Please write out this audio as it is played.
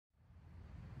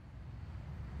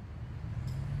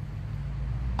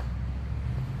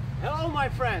my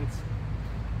friends,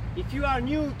 if you are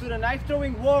new to the knife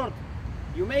throwing world,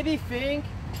 you maybe think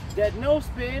that no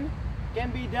spin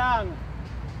can be done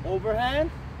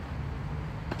overhand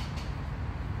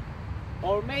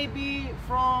or maybe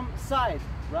from side,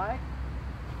 right?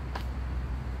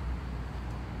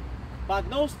 But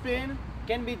no spin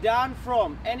can be done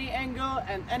from any angle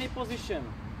and any position,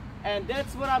 and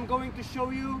that's what I'm going to show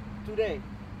you today.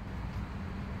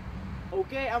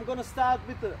 Okay, I'm gonna start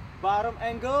with the bottom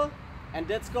angle, and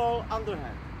that's called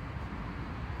underhand.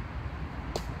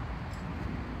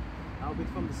 Now a bit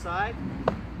from the side.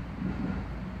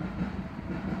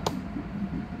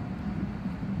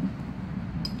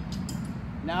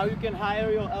 Now you can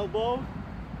higher your elbow,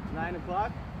 9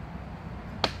 o'clock,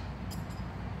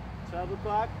 12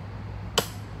 o'clock,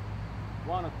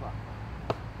 1 o'clock.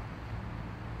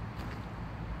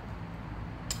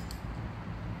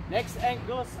 Next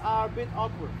angles are a bit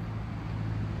awkward.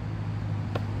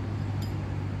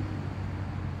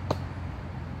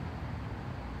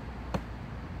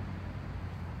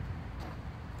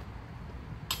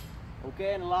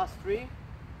 Okay, and the last three.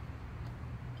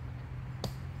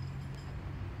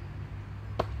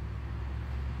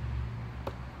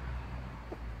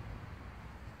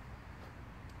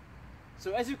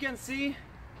 So as you can see,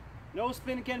 no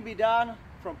spin can be done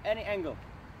from any angle.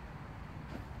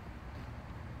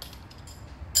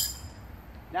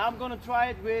 Now I'm gonna try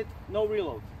it with no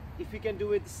reload, if we can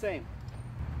do it the same.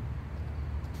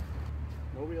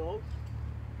 No reload.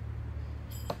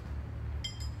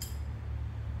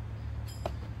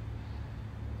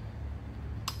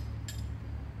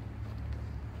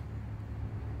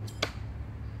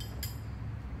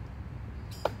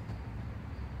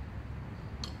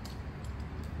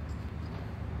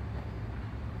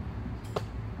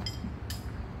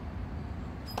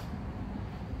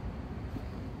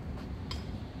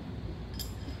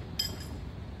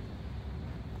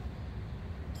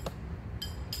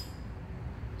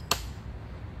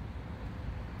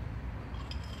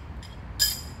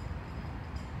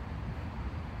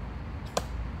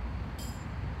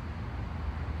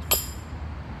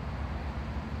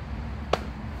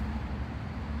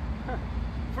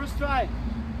 First try.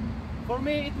 For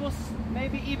me it was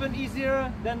maybe even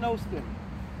easier than no spin.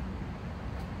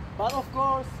 But of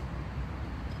course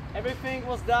everything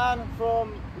was done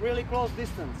from really close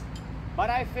distance. But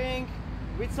I think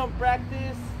with some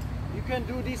practice you can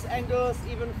do these angles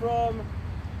even from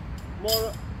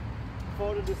more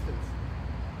further distance.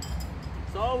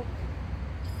 So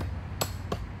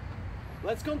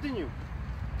let's continue.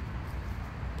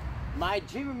 My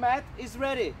gym mat is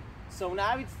ready. So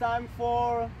now it's time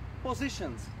for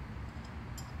positions.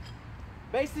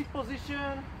 Basic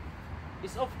position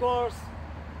is of course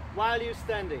while you're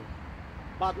standing,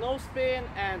 but no spin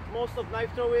and most of knife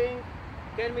throwing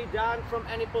can be done from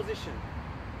any position.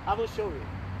 I will show you.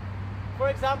 For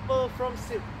example, from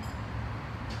sit.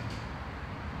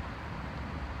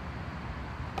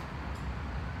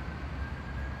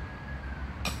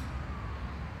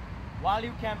 While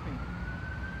you're camping.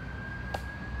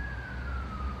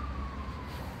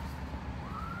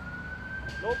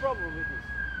 No problem with this.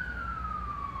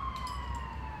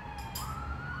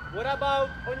 What about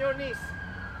on your knees?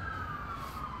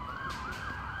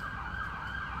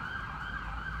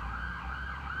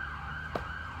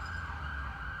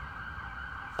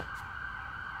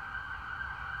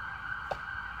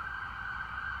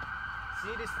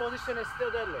 See, this position is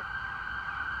still deadly.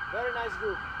 Very nice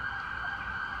group.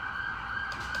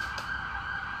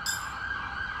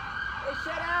 Hey,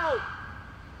 shut out!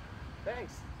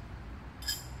 Thanks.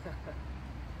 This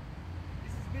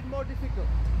is a bit more difficult.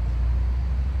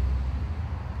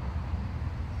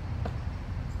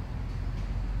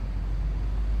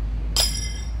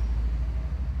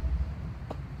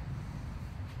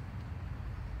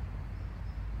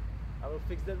 I will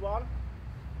fix that one.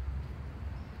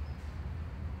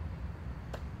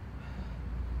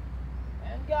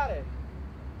 And got it.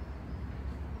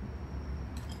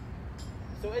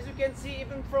 So as you can see,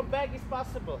 even from back is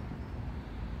possible.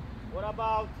 What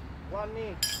about one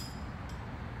knee?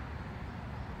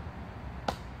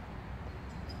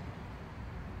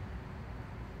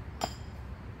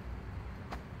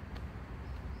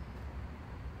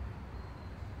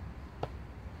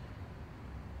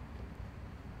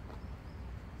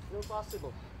 Still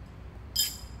possible.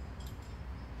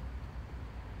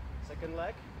 Second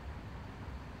leg.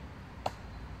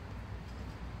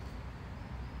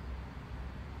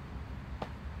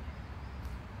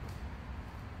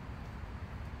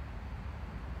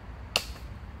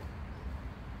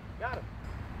 Got it.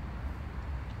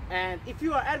 And if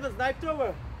you are advanced knife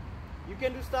thrower, you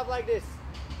can do stuff like this.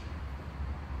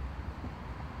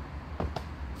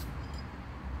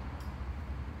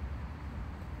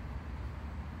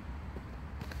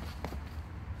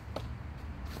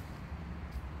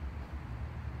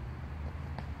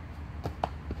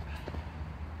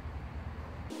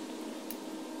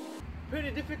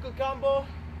 Pretty difficult combo,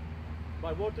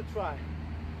 but worth a try.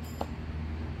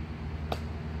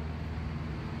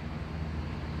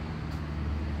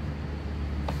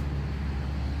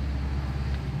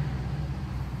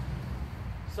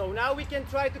 So now we can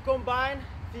try to combine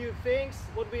a few things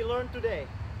what we learned today.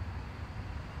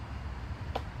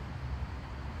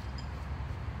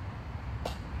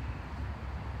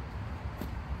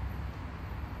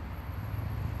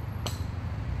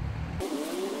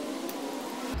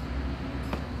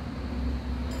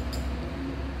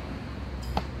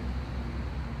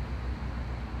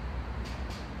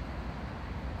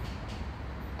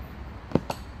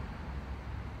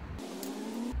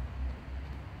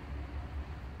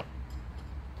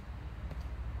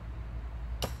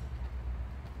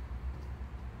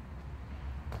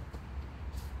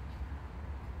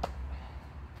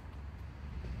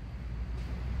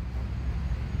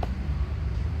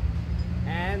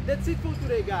 And that's it for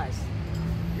today, guys.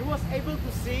 You was able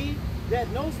to see that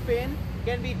no spin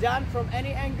can be done from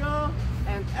any angle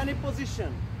and any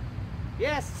position.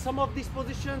 Yes, some of these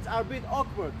positions are a bit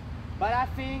awkward, but I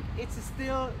think it's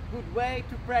still a good way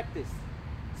to practice.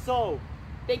 So,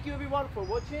 thank you everyone for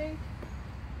watching,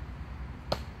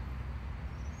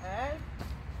 and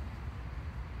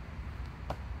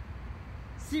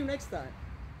see you next time.